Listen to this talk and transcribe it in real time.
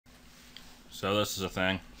So this is a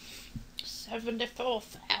thing.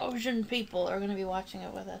 74,000 people are going to be watching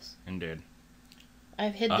it with us. Indeed.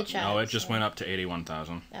 I've hid the chat. No, it just went up to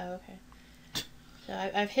 81,000. Oh, okay.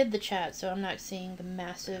 So I've hid the chat, so I'm not seeing the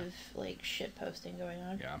massive, like, shit posting going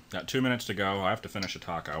on. Yeah. Got 2 minutes to go. I have to finish a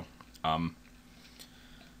taco.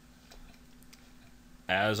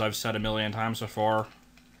 As I've said a million times before,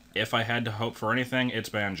 if I had to hope for anything, it's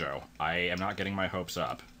Banjo. I am not getting my hopes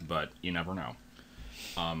up, but you never know.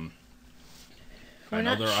 I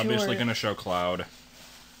know they're obviously going to show Cloud.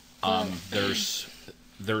 There's...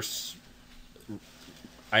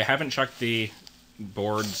 I haven't checked the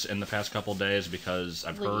boards in the past couple days because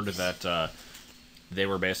I've heard that they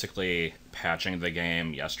were basically patching the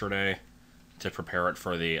game yesterday to prepare it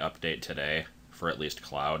for the update today for at least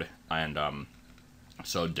Cloud, and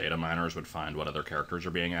so data miners would find what other characters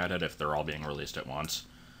are being added if they're all being released at once.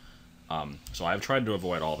 So I've tried to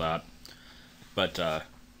avoid all that, but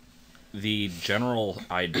the general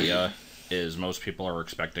idea is most people are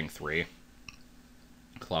expecting 3.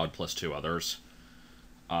 Cloud plus 2 others.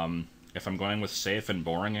 If I'm going with safe and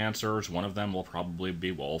boring answers, one of them will probably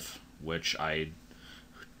be Wolf, which I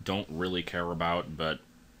don't really care about, but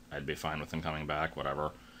I'd be fine with him coming back,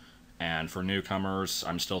 whatever. And for newcomers,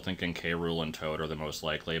 I'm still thinking K. Rool and Toad are the most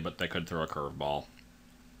likely, but they could throw a curveball.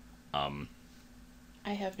 I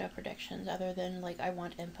have no predictions other than, like, I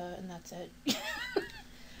want Impa, and that's it.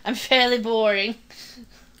 I'm fairly boring.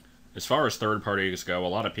 As far as third parties go, a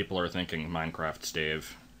lot of people are thinking Minecraft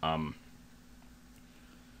Stave. A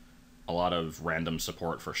lot of random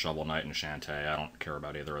support for Shovel Knight and Shantae. I don't care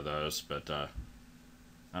about either of those, but I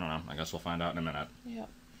don't know. I guess we'll find out in a minute. Yep.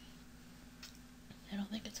 I don't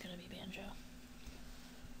think it's going to be Banjo.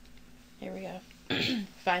 Here we go.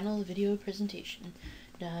 Final video presentation.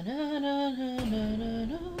 Na na na na na na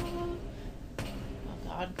na. Oh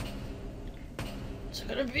god. What's it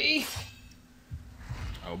going to be?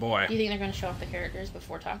 Oh boy. Do you think they're going to show off the characters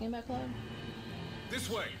before talking about Cloud? This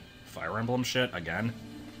way. Fire Emblem shit again?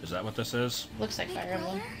 Is that what this is? Looks like Fire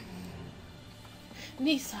Emblem.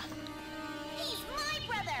 Misa. He's my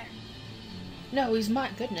brother. No, he's my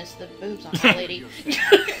goodness. The boobs on that lady.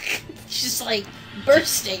 She's like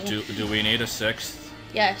bursting. Do we need a 6th?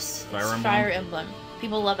 Yes. Fire Emblem? Fire Emblem.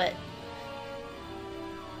 People love it.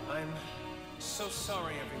 I'm so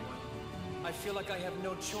sorry, everyone. I feel like I have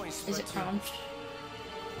no choice. Is it Crom?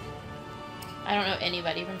 I don't know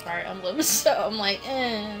anybody from Fire Emblem, so I'm like,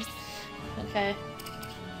 eh. Okay.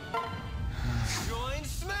 Join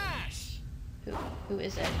Smash. Who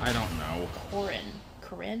is it? I don't know.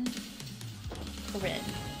 Corinne?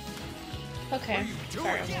 Okay.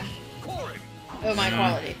 Fire Emblem. Oh, my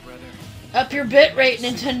quality. Up your bit rate,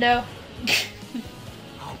 Nintendo.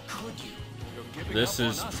 This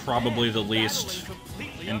is probably the least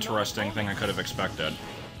interesting thing I could have expected.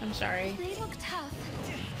 I'm sorry. They look tough.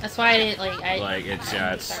 That's why I didn't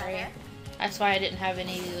it's sorry. That's why I didn't have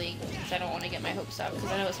any because I don't want to get my hopes up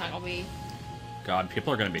because I know it's not gonna be. God,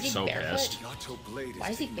 people are gonna be Is he so barefoot? pissed. Why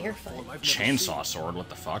is he barefoot? Chainsaw sword, what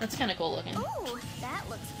the fuck? That's kind of cool looking. Oh, that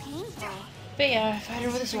looks painful. But yeah, fighter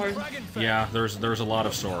with a sword. Yeah, there's a lot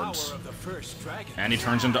of swords. And he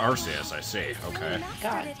turns into Arceus, I see. Okay.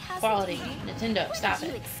 God, quality. Nintendo, stop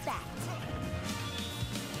it.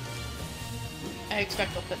 I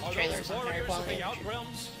expect they'll put the trailers on higher quality.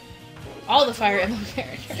 All the Fire Emblem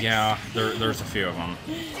characters. Yeah, there's a few of them.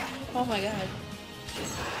 Oh my god.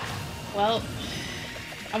 Well,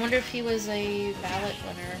 I wonder if he was a ballot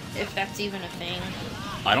winner, if that's even a thing.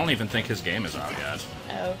 I don't even think his game is out yet.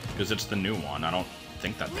 Oh. Because it's the new one. I don't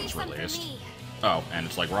think that thing's released. Oh, and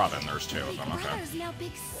it's like Robin. There's 2 of them. Okay. Brother's now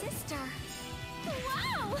big sister.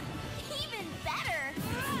 Wow! Even better.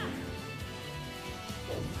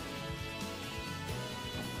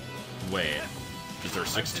 Wait. Is there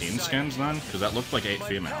 16 skins then? Because that looked like 8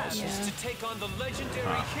 females. Yeah. To take on the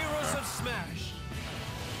legendary heroes of Smash.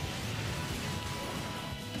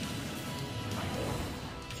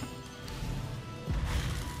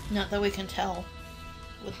 Not that we can tell.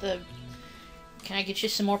 With the... Can I get you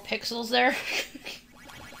some more pixels there?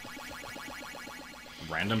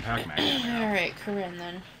 Random Pac-Man. Alright, Corinne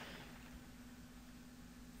then.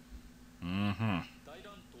 Mm-hmm.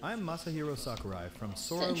 I'm Masahiro Sakurai from It's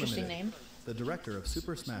Sora an interesting Limited, name. the director of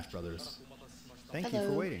Super Smash Bros. Thank you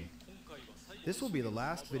Hello. for waiting. This will be the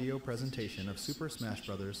last video presentation of Super Smash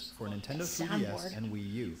Bros. For Nintendo 3DS Soundboard. and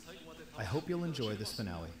Wii U. I hope you'll enjoy this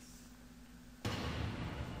finale.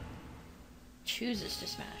 Chooses to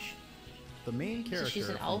smash. The main So she's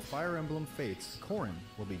character an from elf? Fire Emblem Fates, Corrin,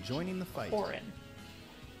 will be joining the fight. Corin.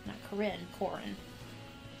 Not Corinne, Corin.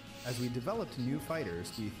 As we developed new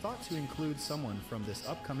fighters, we thought to include someone from this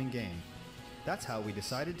upcoming game. That's how we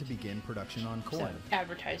decided to begin production on So, Corrin.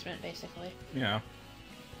 advertisement, basically. Yeah.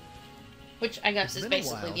 Which I guess It's is been a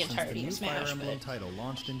basically while the since entirety new of Fire Smash, Emblem but... title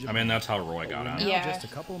launched in I Japan. mean, that's how Roy But got we're on now it. Yeah. just a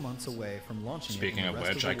couple months away from launching Speaking it in of the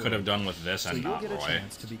rest which, the I could have world. done with this So and you'll not get a Roy.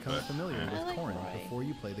 chance to become but, familiar eh. with I like Corrin Roy. before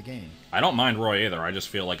you play the game. I don't mind Roy either. I just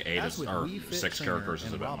feel like 8 As is, with or Wii Fit 6 Trainer characters is a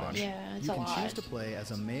and bit Robin, much. Yeah, it's you a can lot. choose to play as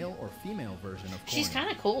a male or female version of Corrin. She's kind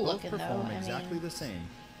of cool Both looking, though. perform I exactly mean, the same,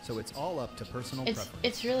 so it's all up to personal preference.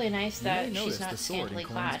 it's really nice You may that notice she's not the sword in scantily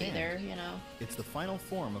Corrin's clad hand. either, you know. It's the final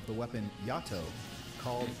form of the weapon Yato,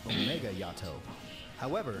 called Omega Yato.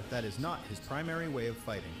 However, that is not his primary way of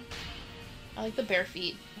fighting. I like the bare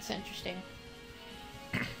feet. It's interesting.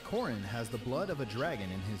 Corrin has the blood of a dragon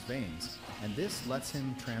in his veins, and this lets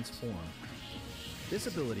him transform. This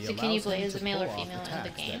ability So allows can you play him as to a male or pull off female in the attacks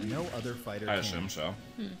that game? no other fighter I can. assume so.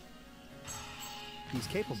 He's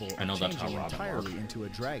capable I know of that's how changing Robin entirely works. into a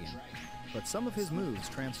dragon, but some of his moves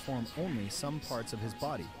transform only some parts of his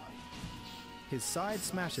body. His side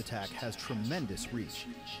smash attack has tremendous reach.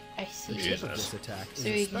 I The see. tip of Jesus. this attack is So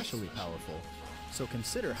you- especially powerful, so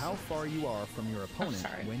consider how far you are from your opponent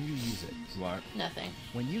sorry. when you use it. What? Nothing.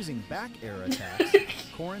 When using back air attacks,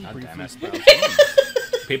 Corrin God damn briefly it. sprouts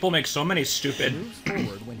wings. People make so many stupid Moves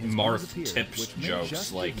forward when his Marth wings appear, tips which may jokes,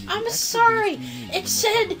 just like- give you the I'm extra sorry. boost you need It when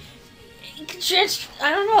said, recovering. just I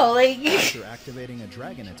don't know, like. After activating a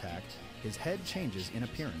dragon attack, his head changes in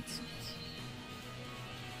appearance.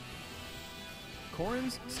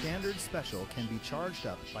 Corrin's standard special can be charged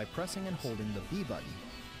up by pressing and holding the B button,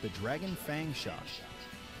 the Dragon Fang shot.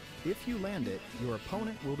 If you land it, your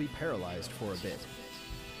opponent will be paralyzed for a bit.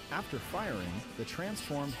 After firing, the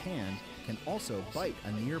transformed hand can also bite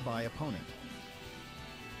a nearby opponent.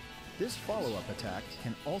 This follow-up attack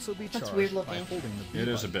can also be That's charged weird by looking. holding the B It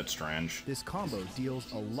is a button. bit strange. This combo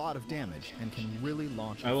deals a lot of damage and can really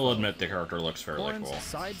launch. I a will foe. admit the character looks fairly Corrin's cool.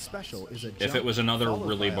 side special is a If jump it was another followed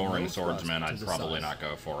really by a boring low thrust swordsman, to I'd the probably side. not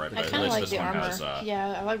go for it. I But at kind of least like this the one armor. has.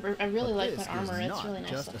 Yeah, I really But like this the armor. is It's not really nice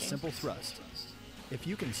just looking. a simple thrust. If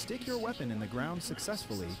you can stick your weapon in the ground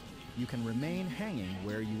successfully, you can remain hanging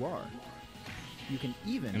where you are. You can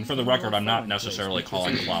even. And for the pin your record, I'm foe not in place necessarily with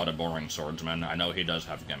calling this Cloud a boring swordsman. I know he does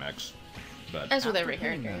have gimmicks, but As with After every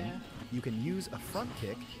pinning character, them, yeah. you can use a front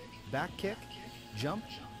kick, back kick, jump,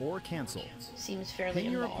 or cancel. Seems fairly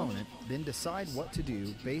Pin your involved. opponent, then decide what to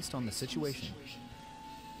do based on the situation.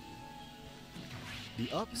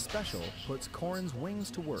 The up special puts Corrin's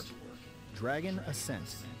wings to work. Dragon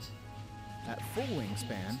Ascent. At full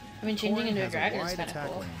wingspan, I mean, changing Corrin into a has dragon is wide kinda attack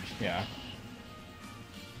cool. range. yeah.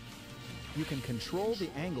 You can control the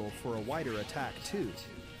angle for a wider attack too.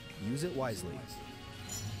 Use it wisely.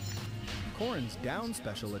 Corrin's down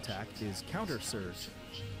special attack is Counter Surge.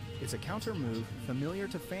 It's a counter move familiar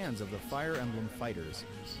to fans of the Fire Emblem fighters.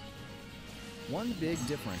 One big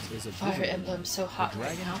difference is a Fire visual Emblem's one, so hot the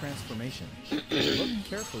right dragon now. transformation. Look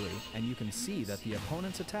carefully, and you can see that the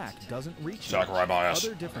opponent's attack doesn't reach you. Sakurai bias.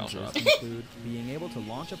 Other differences Also. include being able to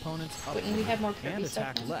launch opponents Wouldn't we upward have more and Kirby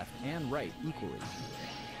stuff attack now? left and right equally.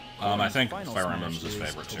 I think Final Fire smash Emblem's his is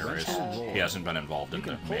favorite series. torrential roar. He hasn't been involved You in the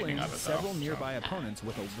can pull making in of it, though. several nearby so. opponents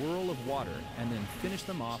with a whirl of water and then finish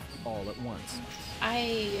them off all at once. I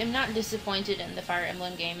am not disappointed in the Fire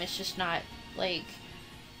Emblem game. It's just not like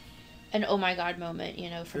an oh my god moment,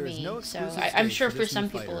 you know, for There is me. no So exclusive I'm stage sure for for this some new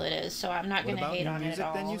people fighter. it is. So I'm not What gonna about hate new on it music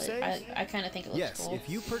at then, all. you say? I kind of think it looks Yes, cool. if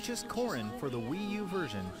you purchase Corrin for the Wii U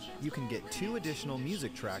version, you can get 2 additional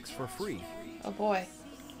music tracks for free. Oh boy.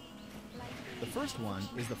 The first one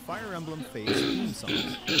is the Fire Emblem Fates theme song,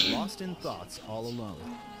 Lost in Thoughts All Alone.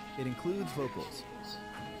 It includes vocals.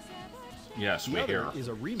 Yes, The we other hear. is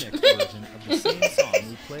a remix version of the same song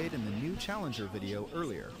we played in the new Challenger video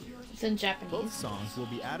earlier. It's in Both Japanese. songs will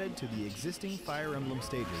be added to the existing Fire Emblem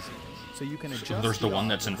stages, so you can adjust. there's the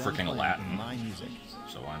one odds that's in of them freaking playing Latin. in My Music.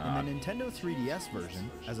 So why In not? the Nintendo 3DS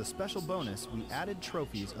version, as a special bonus, we added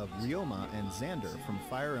trophies of Ryoma and Xander from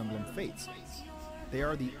Fire Emblem Fates. They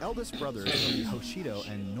are the eldest brothers of the Hoshido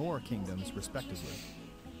and Nor kingdoms, respectively.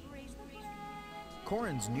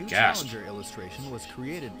 Corrin's new Gasp. Challenger illustration was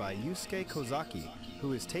created by Yusuke Kozaki,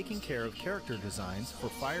 who is taking care of character designs for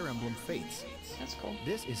Fire Emblem Fates. That's cool.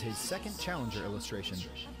 This is his second Challenger illustration.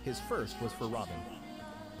 His first was for Robin.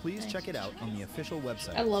 Please check it out on the official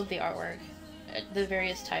website. I love the artwork. The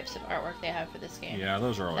various types of artwork they have for this game. Yeah,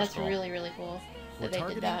 those are always That's cool. really, really cool We're that they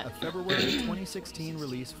did targeting that. a February 2016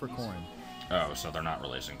 release for Corrin. Oh, so they're not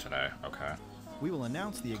releasing today. Okay. We will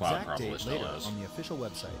announce the Cloud exact probably date still later is. on the official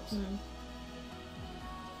website. Mhm.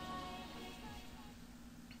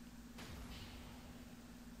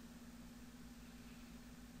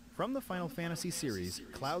 From the Final Fantasy series,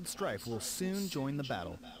 Cloud Strife will soon join the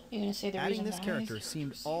battle. You're gonna say the Adding reason this why? character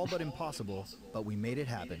seemed all but impossible, but we made it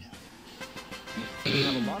happen. We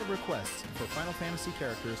have a lot of requests for Final Fantasy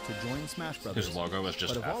characters to join Smash Brothers. His logo is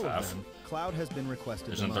just but of all of FF. them, Cloud has been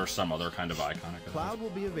requested Isn't the there most. some other kind of icon? Cloud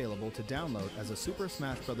will be available to download as a Super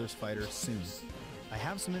Smash Brothers fighter soon. I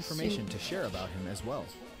have some information to share about him as well.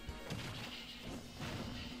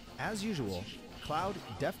 As usual, Cloud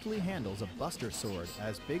deftly handles a Buster Sword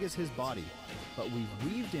as big as his body, but we've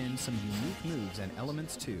weaved in some unique moves and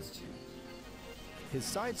elements too. His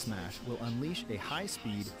side smash will unleash a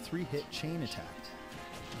high-speed 3-hit chain attack.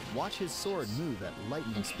 Watch his sword move at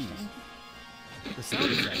lightning speed. The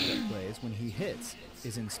sound effect that plays when he hits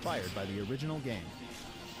is inspired by the original game.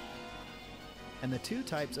 And the two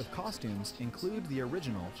types of costumes include the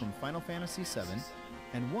original from Final Fantasy VII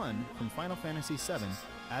and one from Final Fantasy VII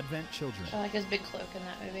Advent Children. I like his big cloak in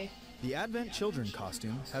that movie. The Advent Children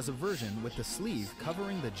costume has a version with the sleeve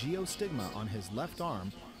covering the geostigma on his left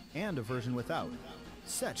arm and a version without.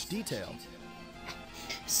 Such detail.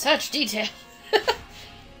 Such detail.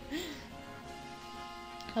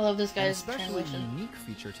 I love this An guy's especially translation. unique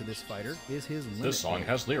feature to this fighter is his limit This song gauge.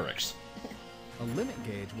 has lyrics. A limit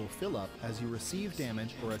gauge will fill up as you receive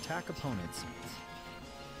damage or attack opponents.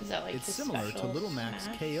 Is that like It's his similar to special Little Mac's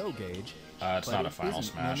smash? KO gauge. It's but not a it final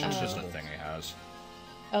isn't smash, it's just a memorable. thing he has.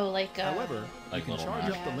 Oh, like However, Like you can Little charge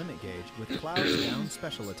Mac. up the limit gauge with Cloud's down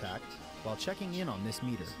special attack while checking in on this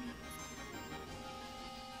meter.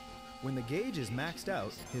 When the gauge is maxed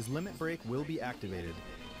out, his limit break will be activated.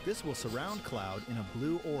 This will surround Cloud in a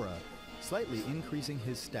blue aura, slightly increasing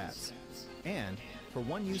his stats. And, for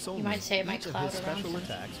one use only, might say it might each of cloud his around special him.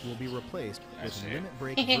 attacks will be replaced I with see. limit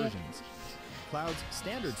break versions. Cloud's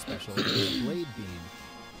standard special is Blade Beam.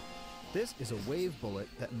 This is a wave bullet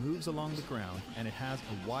that moves along the ground and it has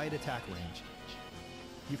a wide attack range.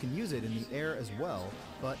 You can use it in the air as well,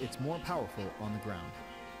 but it's more powerful on the ground.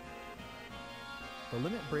 The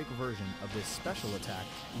limit break version of this special attack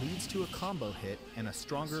leads to a combo hit and a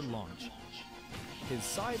stronger launch. His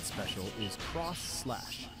side special is Cross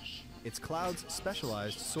Slash. It's Cloud's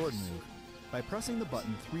specialized sword move. By pressing the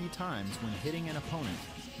button 3 times when hitting an opponent,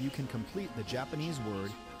 you can complete the Japanese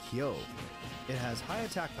word Kyo. It has high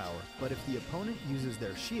attack power, but if the opponent uses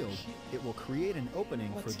their shield, it will create an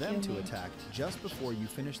opening What's for them Kyo to mean? attack just before you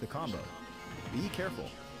finish the combo. Be careful.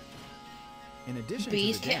 In addition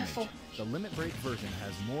Be to the damage, careful. the limit break version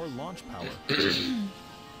has more launch power.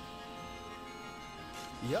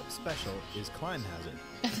 The up special is Climb Hazard.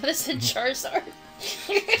 I thought it said Charizard.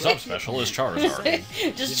 Subspecial is Charizard.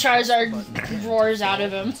 Just Then press the Charizard button again to roars out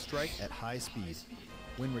of fall him. and Strike at high speed.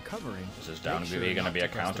 When recovering, Is this down make to sure be going to not be a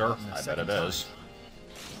press the counter? button a I bet second it time. is.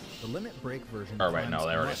 The limit break version. Or wait, no, climbs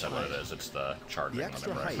they already much said what it higher. is. It's the charging The extra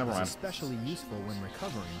limit break. height Never is mind. especially useful when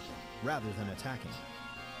recovering, rather than attacking.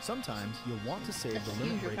 Sometimes you'll want to save the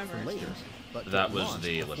limit Huge break for recovery. later, but That to was launch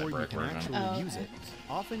the before limit you break can version. actually Oh, use okay. it.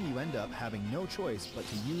 Often you end up having no choice but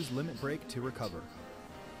to use limit break to recover.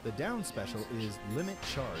 The down special is Limit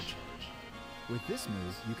Charge. With this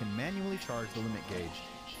move, you can manually charge the limit gauge.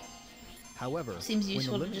 However, Seems when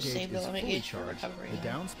useful the to limit just gauge save the is limit fully gauge for charged, recovery, the yeah.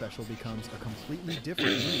 down special becomes a completely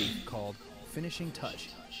different move called Finishing Touch.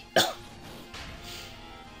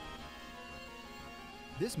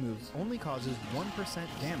 This move only causes 1%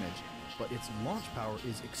 damage, but its launch power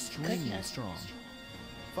is extremely Goodness. strong.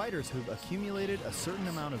 Fighters who've accumulated a certain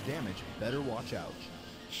amount of damage better watch out.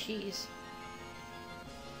 Jeez.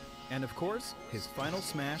 And of course, his final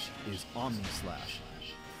smash is Omni Slash.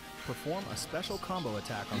 Perform a special combo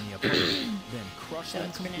attack on the opponent, then crush So them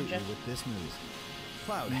it's for completely ninja. with this move.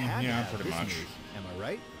 Cloud had to yeah, have pretty this much. move, am I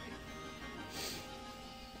right?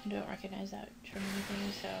 I don't recognize that from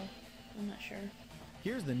anything, so I'm not sure.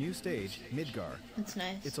 Here's the new stage, Midgar. That's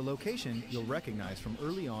nice. It's a location you'll recognize from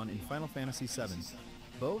early on in Final Fantasy VII.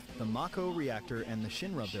 Both the Mako reactor and the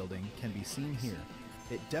Shinra building can be seen here.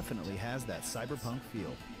 It definitely has that cyberpunk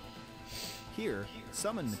feel. Here,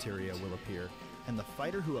 summon materia will appear, and the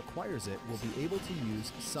fighter who acquires it will be able to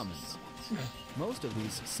use summons. Most of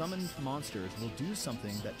these summoned monsters will do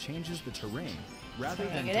something that changes the terrain, rather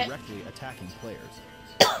than get it? directly attacking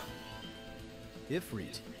players.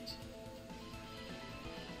 Ifrit.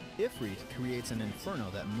 Ifrit creates an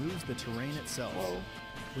inferno that moves the terrain itself. Whoa.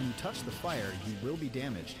 When you touch the fire, you will be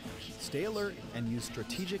damaged. Stay alert and use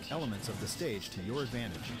strategic elements of the stage to your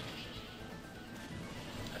advantage.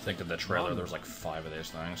 I think in the trailer there was like 5 of these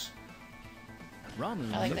things.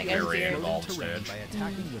 Ramu I like that uses guy's floating beard. Involved terrain stage. by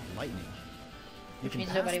attacking with lightning. You Which can means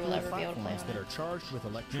pass nobody will through ever be able to play platforms on that it. are charged with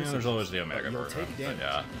electricity. Yeah, there's always the but Omega you'll version, take but damage.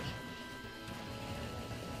 yeah.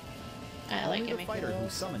 I like Only it. the fighter who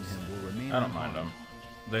summoned him will remain I don't unharmed. mind them.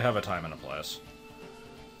 They have a time and a place.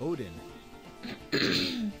 Odin.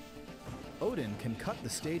 Odin can cut the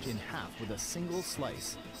stage in half with a single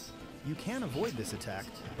slice. You can avoid this attack,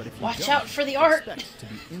 but if you Watch don't, out for the art! expect to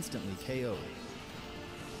be instantly KO'd.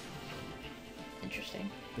 Interesting.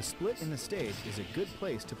 The split in the stage is a good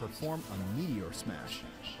place to perform a meteor smash.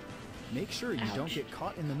 Make sure you don't Ouch. get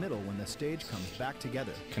caught in the middle when the stage comes back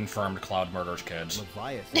together. Confirmed Cloud murders kids.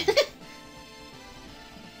 Leviathan.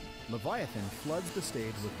 Leviathan floods the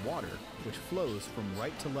stage with water, which flows from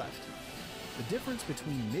right to left. The difference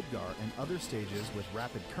between Midgar and other stages with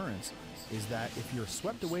rapid currents is that if you're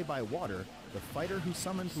swept away by water, the fighter who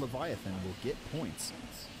summoned Leviathan will get points.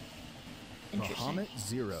 Interesting. Bahamut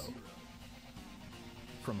Zero.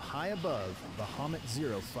 From high above, Bahamut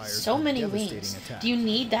Zero fires So a many devastating wings. attack. Do you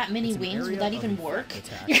need that many It's an wings? Would area that of even effect work?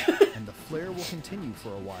 attack, and the flare will continue for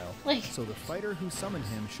a while. Like- So the fighter who summoned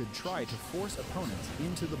him should try to force opponents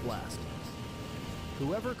into the blast.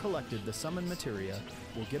 Whoever collected the summon materia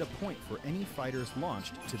will get a point for any fighters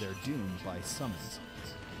launched to their doom by summons.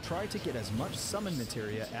 Try to get as much summon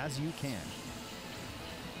materia as you can.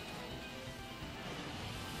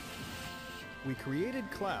 We created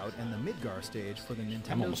Cloud and the Midgar stage for the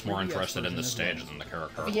Nintendo I'm almost more 3DS interested in version the as stage well. than the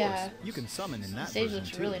character. Of Yeah. course, you can summon in The that stage version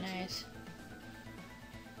looks too. really nice.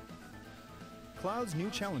 Cloud's new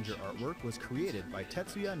challenger artwork was created by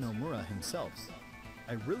Tetsuya Nomura himself.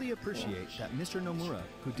 I really appreciate that Mr. Nomura,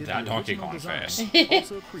 who did That the Donkey original Kong design, face.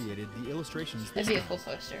 also created the illustrations this That'd be a time. cool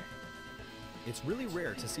poster. It's really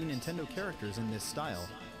rare to see Nintendo characters in this style,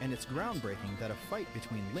 and it's groundbreaking that a fight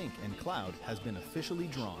between Link and Cloud has been officially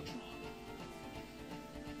drawn.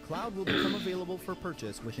 Cloud will become available for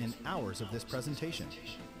purchase within hours of this presentation.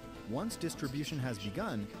 Once distribution has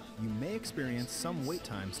begun, you may experience some wait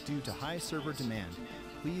times due to high server demand.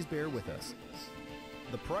 Please bear with us.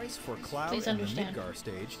 The price for Cloud Please and the understand. Midgar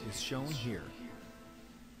stage is shown here.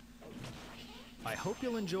 I hope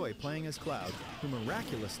you'll enjoy playing as Cloud, who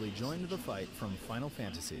miraculously joined the fight from Final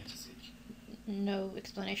Fantasy. No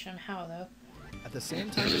explanation on how, though. At the same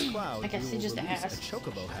time as Cloud, I guess we he will just release asked. a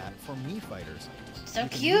Chocobo hat for Mii fighters. So You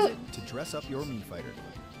can cute! use it to dress up your Mii fighter.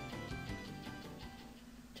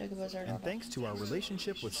 Chocobos are And adorable. thanks to our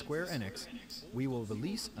relationship with Square Enix, we will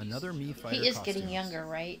release another Mii fighter He is costume. getting younger,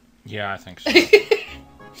 right? Yeah, I think so.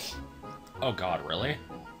 Oh god, really?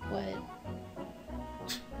 What?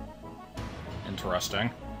 Interesting.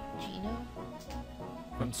 Gino?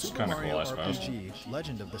 From That's Super kinda Mario cool, I suppose. RPG RPG,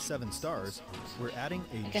 Legend of the Seven Stars, we're adding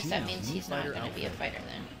a I guess Gino that means Mii he's not fighter going to be a outfit. fighter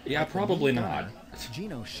then. Yeah, Like the probably Mii not. gunner,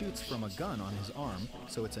 Gino shoots from a gun on his arm,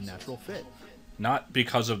 so it's a natural fit. Not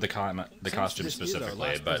because of the Since costume this is our specifically,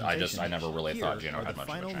 last but I presentation, never really here thought Gino are had the much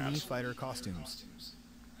of a final Mii chance. fighter costumes.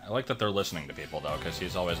 I like that they're listening to people though, because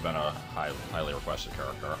he's always been a highly requested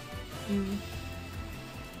character.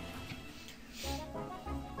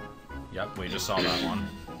 Yep, we just saw that one.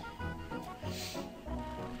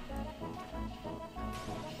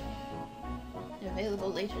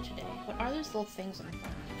 Available later today. What are those little things on the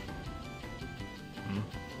front?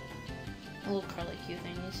 The little curly Q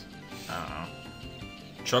thingies. I don't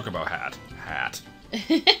know. Chocobo hat. Hat.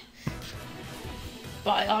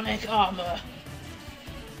 Bionic armor.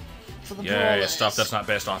 For the Yay, brawlers. stuff that's not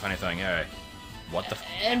based off anything, yay. What the f-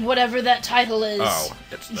 And whatever that title is. Oh,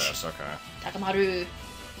 it's this, okay. Takamaru.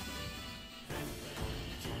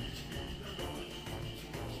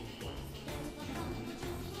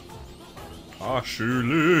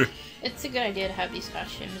 Ashuli! It's a good idea to have these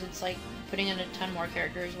costumes. It's like putting in a ton more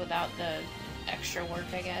characters without the extra work,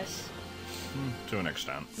 I guess. To an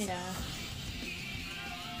extent. Yeah.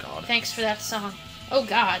 God. Thanks for that song. Oh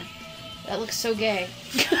god. That looks so gay.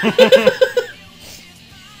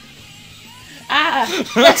 Ah!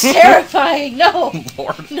 That's terrifying! No!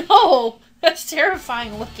 Lord. No! That's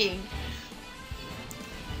terrifying looking.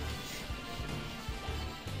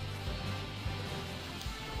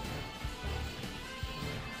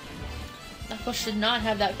 Knuckles should not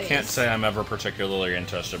have that face. Can't say I'm ever particularly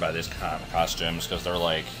interested by these costumes, because they're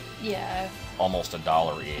like Yeah. almost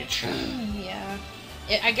 $1 each. Yeah.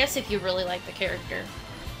 I guess if you really like the character,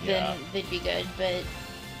 then Yeah. they'd be good, but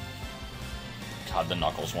God, the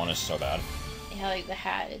Knuckles one is so bad. yeah, like the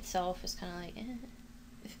hat itself is kind of like, eh.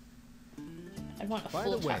 I'd want a By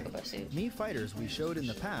full the way, Chocobo suit. Mii fighters we showed in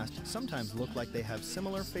the past sometimes look like they have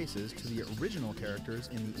similar faces to the original characters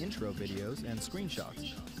in the intro videos and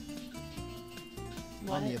screenshots.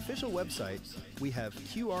 What? On the official website, we have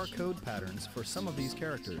QR code patterns for some of these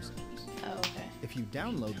characters. Oh, okay. If you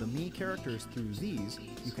download the Mii characters through these,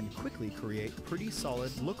 you can quickly create pretty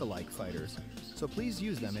solid look-alike fighters, so please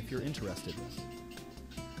use them if you're interested.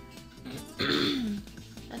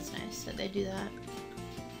 That's nice that they do that.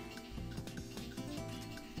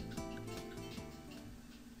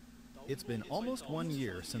 It's been almost 1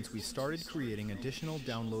 year since we started creating additional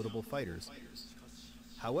downloadable fighters.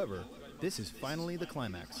 However, this is finally the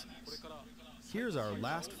climax. Here's our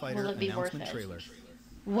last fighter Will it be worth announcement it? trailer.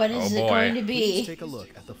 What is Oh, it boy. going to Please be? take a look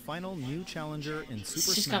at the final new challenger in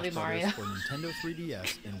Super just gonna Smash be Mario. Bros. For Nintendo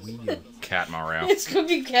 3DS and Wii U. Cat Mario. It's gonna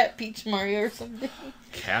be Cat Peach Mario or something.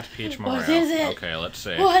 Cat Peach Mario. What is it? Okay, let's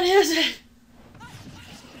see. What is it?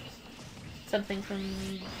 Something from...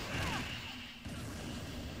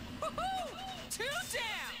 Two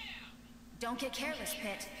down! Don't get careless,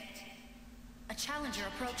 Pit. A challenger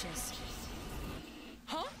approaches.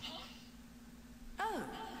 Huh? Oh,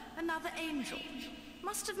 another angel.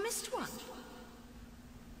 Must have missed one.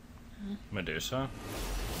 Medusa?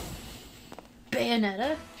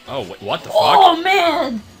 Bayonetta? Oh, wait, what the fuck? Oh,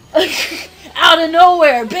 man! Out of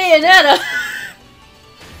nowhere, Bayonetta!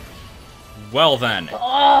 Well then.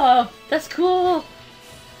 Oh, that's cool.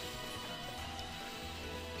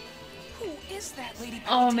 Who is that lady?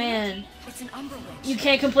 Oh, man. It's an Umbra Witch. You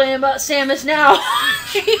can't complain about Samus now.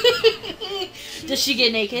 Does she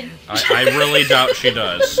get naked? I really doubt she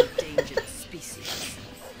does. Dangerous species.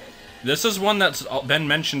 This is one that's been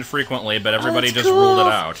mentioned frequently, but everybody that's just ruled cool.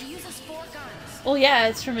 it out. She uses 4 guns. Well, yeah,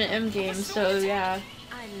 it's from an M game, so yeah.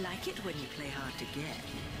 I like it when you play hard to get.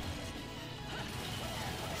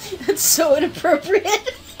 That's so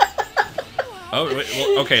inappropriate. Oh, wait,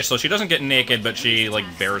 well, okay, so she doesn't get naked, but she, like,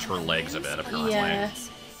 bares her legs a bit, apparently. Yeah.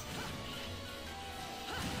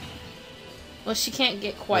 Well, she can't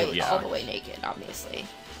get quite Well, yeah. all the way naked, obviously.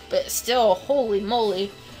 But still, holy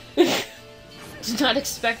moly. Did not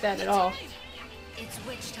expect that at all. It's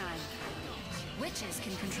witch time. Witches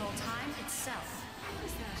can control time itself.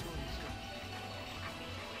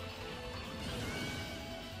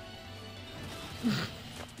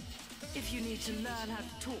 If you need to learn how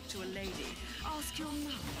to talk to a lady, ask your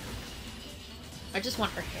mother. I just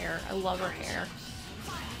want her hair. I love her hair.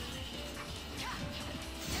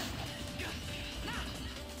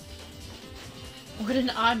 What an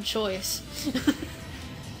odd choice.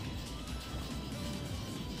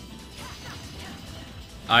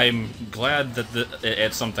 I'm glad that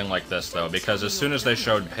it's something like this, though, because as soon as they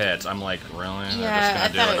showed Pit, I'm like, really? Yeah, I They're thought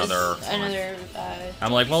just it gonna was do another... another,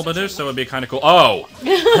 I'm like, well, Medusa would be kind of cool. Oh!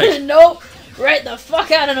 nope! Right the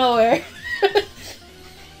fuck out of nowhere.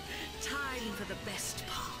 Time for the best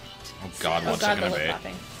part. Oh god, Oh what's god, it the gonna lip be?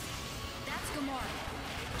 popping. That's Gamora.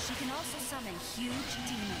 She can also summon huge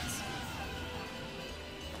demons.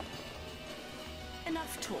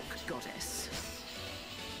 Enough talk, goddess.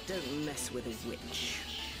 Don't mess with a witch.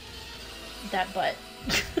 That butt.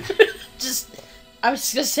 I was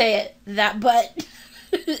just gonna say it. That butt.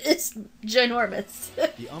 It's ginormous.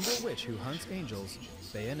 The Umbra Witch who hunts angels,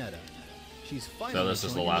 Bayonetta. She's finally So this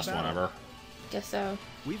is the joining last one battle. ever. Guess so.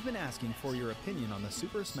 We've been asking for your opinion on the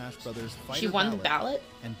Super Smash Bros. Fighter She won the ballot?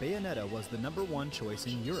 and Bayonetta was the #1 choice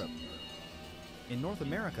in Europe. In North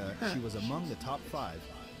America, she was among the top 5.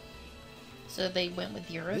 So they went with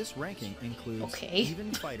Europe? This ranking includes Okay.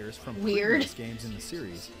 even fighters from Weird. previous games in the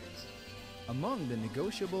series. Among the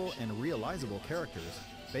negotiable and realizable characters,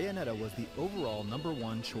 Bayonetta was the overall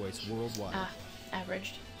 #1 choice worldwide.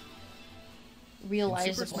 Averaged. In Super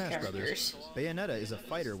Realizable Smash characters. Bros., Bayonetta is a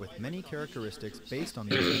fighter with many characteristics based on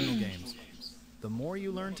the original games. The more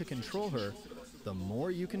you learn to control her, the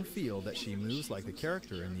more you can feel that she moves like the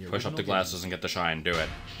character in the original Push up the games. glasses and get the shine. Do it.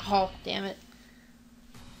 Oh, damn it.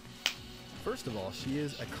 First of all, she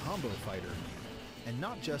is a combo fighter, and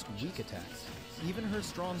not just weak attacks. Even her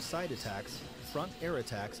strong side attacks, front air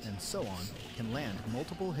attacks, and so on can land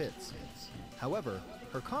multiple hits. However,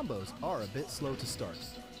 her combos are a bit slow to start.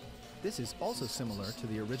 This is also similar to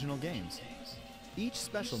the original games. Each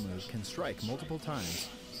special move can strike multiple times,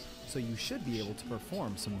 so you should be able to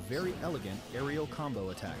perform some very elegant aerial combo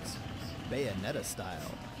attacks, Bayonetta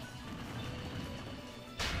style.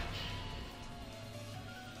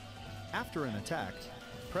 After an attack,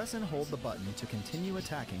 press and hold the button to continue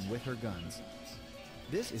attacking with her guns.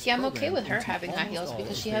 This is See, I'm okay programmed with her into having high almost heels all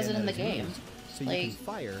because of she has it in the Bayonetta's game. moves, so Like, you can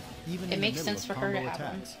fire even it in makes the middle sense of for her to combo have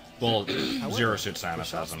them. attacks. Well, However, Zero Suit the Samus has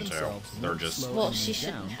shots them too. themselves They're won't just... slow Well, enemies she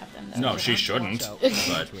shouldn't down. have them, though. No, You she have to shouldn't, watch out but-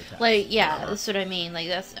 for to attack. Like, yeah, Whatever. that's what I mean.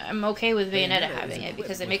 Like, I'm okay with Bayonetta Bayonetta is having it equipped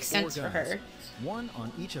because it with makes 4 sense for guns, her. One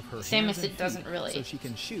on each of her Samus, hands and it doesn't feet, really. so she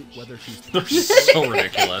can shoot whether she's They're so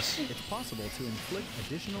ridiculous. It's possible to inflict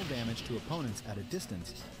additional damage to opponents at a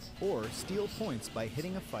distance, or steal points by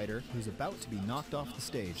hitting a fighter who's about to be knocked off the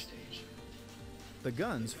stage. The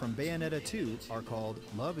guns from Bayonetta 2 are called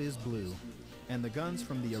Love is Blue, and the guns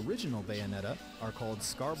from the original Bayonetta are called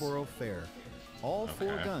Scarborough Fair. All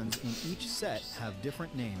 4 Okay. guns in each set have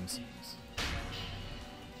different names.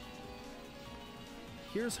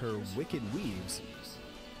 Here's her Wicked Weaves.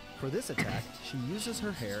 For this attack, she uses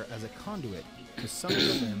her hair as a conduit to summon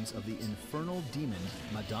the limbs of the infernal demon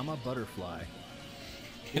Madama Butterfly.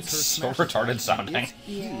 It's her so smash retarded attack, sounding. it's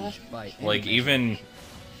Yeah. huge by any Like, measure. even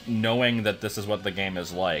knowing that this is what the game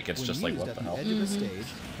is like, it's When just like, used what at the the hell? edge of a stage,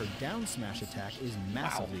 her down smash attack is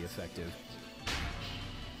massively effective.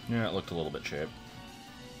 Yeah, it looked a little bit cheap.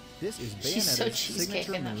 This is She's so Bayonetta's cheesecake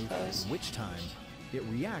signature in that move, pose. Witch Time. It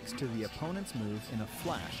reacts to the opponent's move in a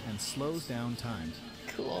flash and slows down time.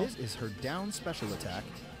 Cool. This is her down special attack,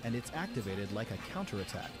 and it's activated like a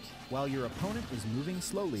counterattack. While your opponent is moving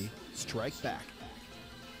slowly, strike back.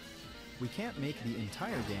 We can't make the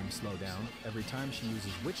entire game slow down every time she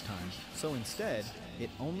uses Witch Time, so instead, it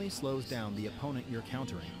only slows down the opponent you're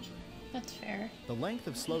countering. That's fair. The length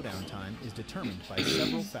of slowdown time is determined by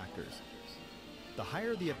several factors. The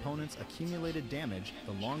higher the opponent's accumulated damage,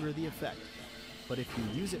 the longer the effect. But if you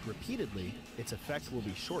use it repeatedly, its effect will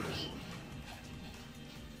be shorter.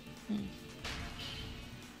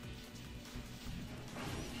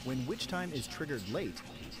 When Witch Time is triggered late,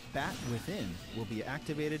 Bat Within will be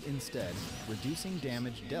activated instead, reducing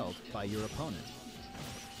damage dealt by your opponent.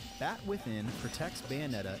 Bat Within protects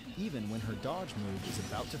Bayonetta even when her dodge move is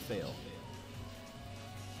about to fail.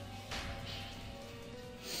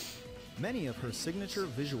 Many of her signature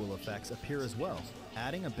visual effects appear as well,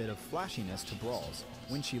 adding a bit of flashiness to brawls.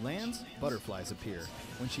 When she lands, butterflies appear.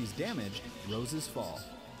 When she's damaged, roses fall.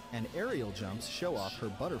 And aerial jumps show off her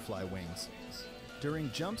butterfly wings.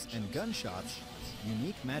 During jumps and gunshots,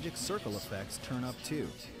 unique magic circle effects turn up too.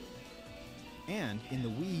 And in the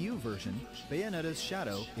Wii U version, Bayonetta's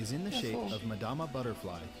shadow is in the shape of Madama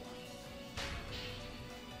Butterfly.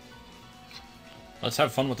 Let's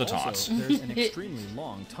have fun with the taunts. Also, there's an extremely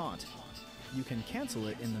long taunt. You can cancel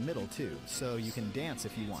it in the middle too, so you can dance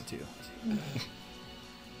if you want to.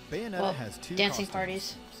 Bayonetta Well, has two dancing costumes.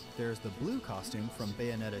 parties. There's the blue costume from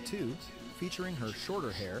Bayonetta 2, featuring her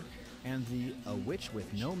shorter hair, and the A Witch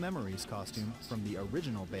with No Memories costume from the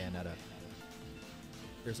original Bayonetta.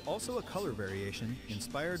 There's also a color variation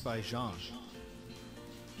inspired by Jean.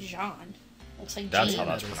 Jean. Looks like That's Jean. how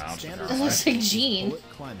that's Bayonetta's pronounced, standard apparently. It looks like attack is Jean. Bullet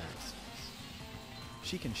Climax.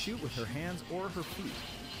 She can shoot with her hands or her feet.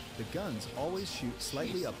 The guns always shoot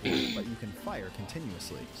slightly upward, but you can fire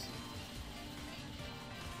continuously.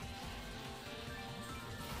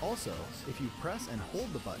 Also, if you press and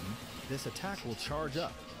hold the button, this attack will charge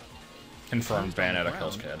up. Confirmed Used on the Bayonetta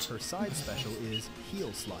kills ground, kids. Her side special is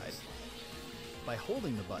Heel Slide. By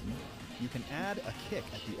holding the button, you can add a kick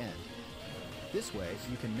at the end. This way,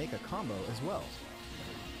 you can make a combo as well.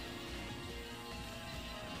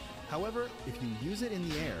 However, if you use it in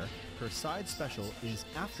the air, her side special is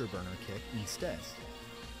Afterburner Kick instead.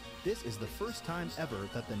 This is the first time ever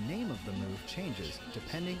that the name of the move changes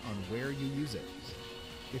depending on where you use it.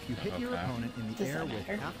 If you hit your Okay. opponent in the Does air that with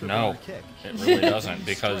matter? Afterburner No, Kick, it really doesn't, then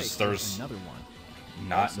because strike there's is another one.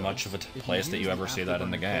 not Also, much of a if place that use you the ever see that in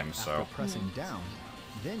the afterburner game, kick so... after pressing down,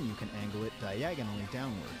 then you can angle it diagonally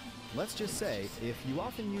downward. Let's just say, if you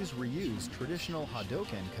often use Ryu's traditional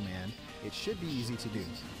Hadoken command, it should be easy to do.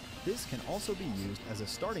 This can also be used as a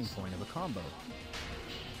starting point of a combo.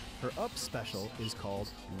 Her up special is called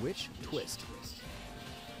Witch Twist.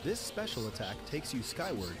 This special attack takes you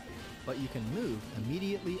skyward, but you can move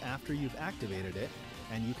immediately after you've activated it,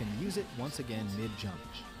 and you can use it once again mid-jump.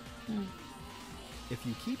 If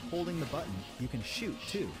you keep holding the button, you can shoot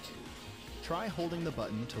too. Try holding the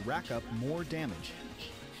button to rack up more damage.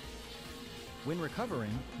 When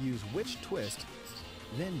recovering, use Witch Twist,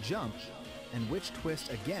 then jump, and Witch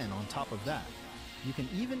Twist again on top of that. You can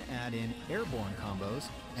even add in airborne combos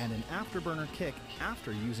and an afterburner kick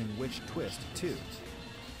after using Witch Twist too.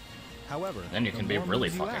 However, Then you the can be more really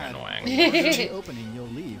moves you fucking add, annoying. the larger the opening you'll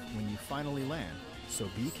leave when you finally land, so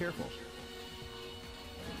be careful.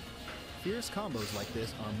 Fierce combos like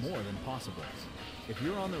this are more than possible. If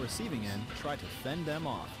you're on the receiving end, try to fend them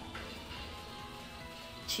off.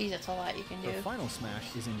 Jeez, that's a lot you can do. The final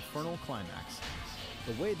smash is Infernal Climax.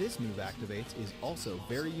 The way this move activates is also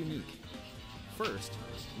very unique. First,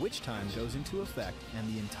 Witch Time goes into effect and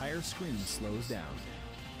the entire screen slows down.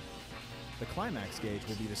 The climax gauge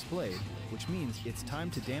will be displayed, which means it's time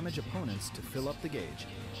to damage opponents to fill up the gauge.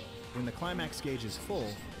 When the climax gauge is full,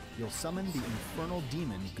 you'll summon the infernal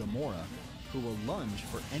demon Gamora, who will lunge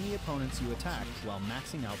for any opponents you attack while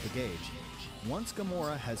maxing out the gauge. Once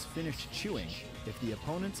Gamora has finished chewing, if the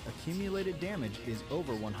opponent's accumulated damage is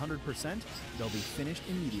over 100%, they'll be finished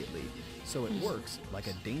immediately, so it works like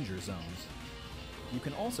a danger zone. You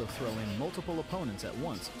can also throw in multiple opponents at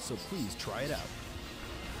once, so please try it out.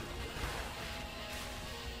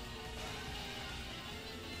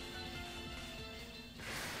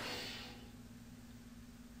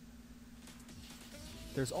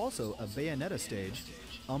 There's also a Bayonetta stage,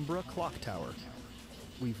 Umbra Clock Tower.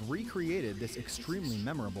 We've recreated this extremely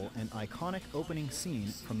memorable and iconic opening scene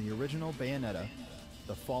from the original Bayonetta,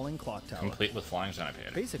 the Falling Clock Tower. Complete with flying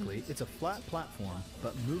centipede. Basically, it's a flat platform,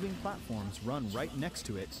 but moving platforms run right next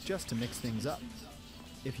to it just to mix things up.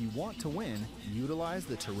 If you want to win, utilize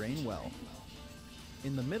the terrain well.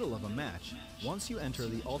 In the middle of a match, once you enter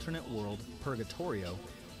the alternate world, Purgatorio,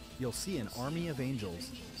 you'll see an army of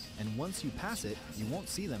angels, and once you pass it, you won't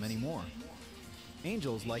see them anymore.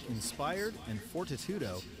 Angels like Inspired and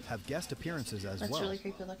Fortitudo have guest appearances as well. That's really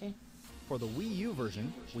creepy looking. For the Wii U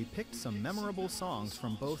version, we picked some memorable songs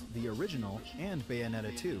from both the original and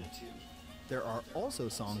Bayonetta 2. There are also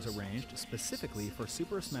songs arranged specifically for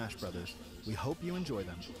Super Smash Bros. We hope you enjoy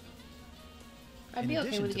them. I'd In be okay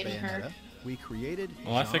addition with to getting Bayonetta, her. we created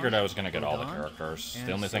Well, I figured I was going to get all the Odon, characters. and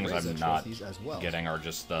The only things Cereza I'm not trophies as well. getting are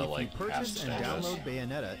just the, If like, you past purchase and stages. download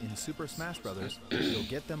Bayonetta in Super Smash Bros., you'll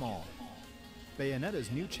get them all.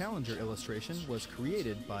 Bayonetta's new challenger illustration was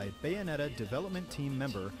created by Bayonetta development team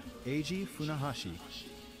member Eiji Funahashi.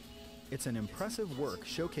 It's an impressive work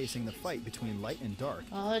showcasing the fight between light and dark.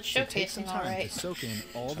 Well, it's So take some showcasing, time alright. to soak in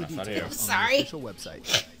all the It's not details funny. on Sorry. the official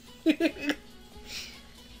website.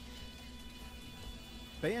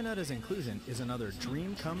 Bayonetta's inclusion is another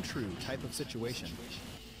dream come true type of situation.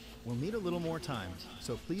 We'll need a little more time,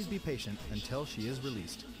 so please be patient until she is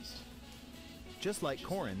released. Just like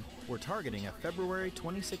Corrin, we're targeting a February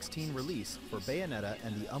 2016 release for Bayonetta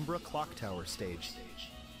and the Umbra Clock Tower stage.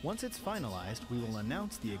 Once it's finalized, we will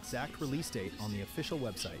announce the exact release date on the official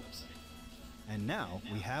website. And now,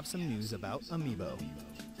 we have some news about Amiibo.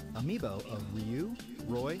 Amiibo of Ryu,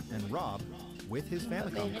 Roy, and Rob, with his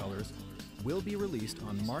Famicom colors, will be released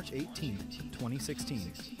on March 18th,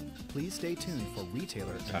 2016. Please stay tuned for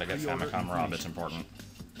retailer and Gotta get pre-order Famicom Rob, it's information. important.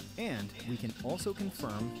 And we can also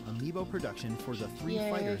confirm Amiibo production for the three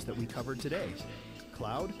Yay. fighters that we covered today: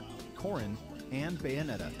 Cloud, Corrin, and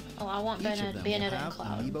Bayonetta. Oh, I want Each of them will Bayonetta and have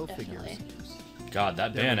Cloud, Amiibo definitely. figures. God,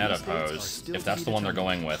 that Their Bayonetta release dates are pose, still if to that's be the one they're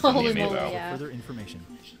determined. going with in the Holy moly, Amiibo. yeah. For further information.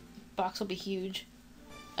 Box will be huge.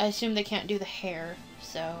 I assume they can't do the hair,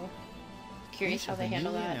 so curious Each how of they the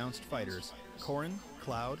handle newly that. announced fighters, Corrin,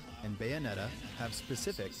 Cloud, and Bayonetta, have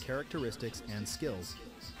specific characteristics and skills.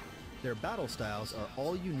 Their battle styles are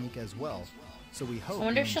all unique as well, so we hope I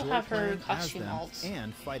wonder you if she'll enjoy have her playing as costume them alts.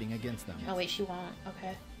 and fighting against them. Oh wait, she won't.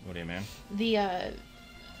 Okay. What do you mean? The It's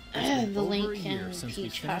been the over a Link year and since we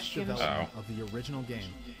Peach finished costumes. development of the original game.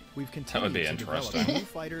 We've would continued be to develop interesting. new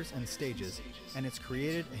fighters and stages, and it's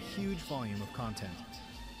created a huge volume of content.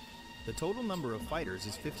 The total number of fighters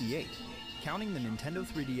is 58. Counting the Nintendo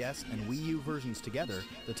 3DS and Wii U versions together,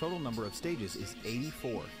 the total number of stages is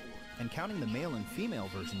 84. And counting the male and female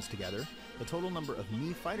versions together, the total number of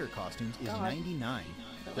Mii fighter costumes is God. 99.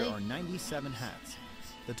 There Really? are 97 hats.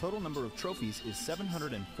 The total number of trophies is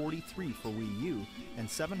 743 for Wii U and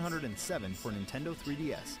 707 for Nintendo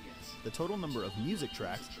 3DS. The total number of music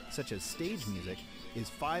tracks, such as stage music, is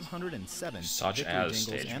 507. Such victory as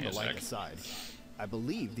jingles stage and the like music. aside. I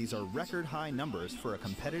believe these are record high numbers for a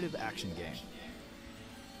competitive action game.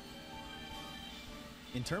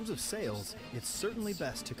 In terms of sales, it's certainly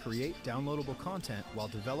best to create downloadable content while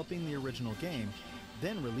developing the original game,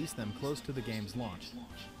 then release them close to the game's launch.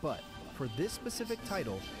 But for this specific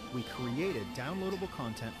title, we created downloadable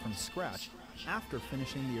content from scratch after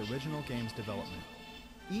finishing the original game's development.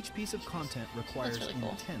 Each piece of content requires really cool.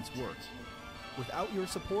 intense work. Without your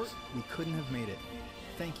support, we couldn't have made it.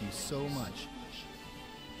 Thank you so much.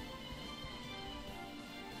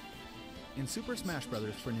 In Super Smash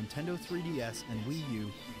Bros. For Nintendo 3DS and Wii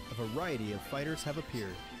U, a variety of fighters have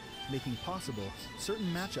appeared, making possible certain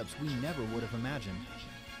matchups we never would have imagined.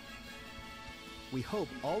 We hope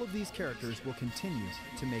all of these characters will continue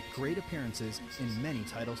to make great appearances in many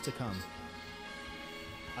titles to come.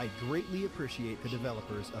 I greatly appreciate the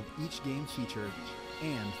developers of each game featured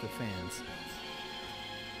and the fans.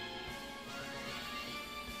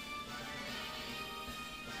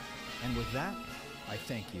 And with that, I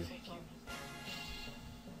thank you.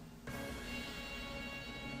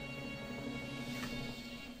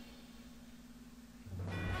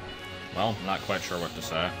 Well, not quite sure what to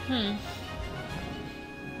say.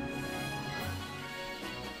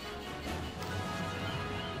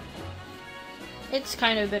 It's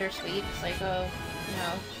kind of bittersweet. It's like, oh, you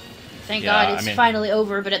know, thank Yeah, God it's I mean, finally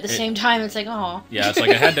over, but at the same time, it's like, oh. Yeah, it's like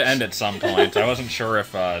it had to end at some point. I wasn't sure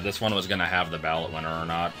if this one was going to have the ballot winner or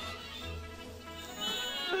not.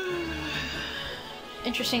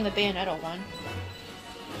 Interesting, the Bayonetta one.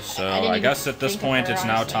 So I didn't I even guess at this think of point her, it's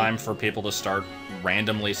now honestly. time for people to start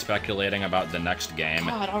randomly speculating about the next game.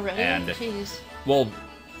 God, already? And, Jeez. well,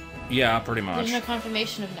 Yeah, pretty much. There's no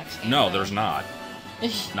confirmation of next game. No, though. there's not.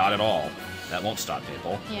 Not at all. That won't stop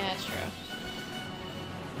people. Yeah, it's true.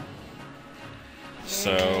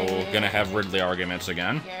 So, gonna have Ridley arguments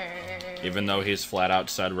again. Even though he's flat out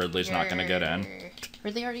said Ridley's not gonna get in.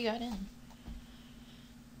 Ridley already got in.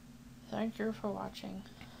 Thank you for watching.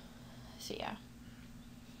 So yeah.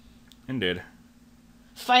 Indeed.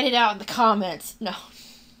 Fight it out in the comments. No.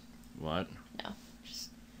 What? No. Just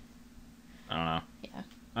I don't know.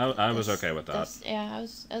 yeah. I was okay with that. Yeah,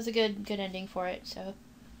 that was a good ending for it, so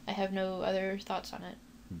I have no other thoughts on it.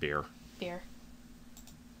 Beer. Beer.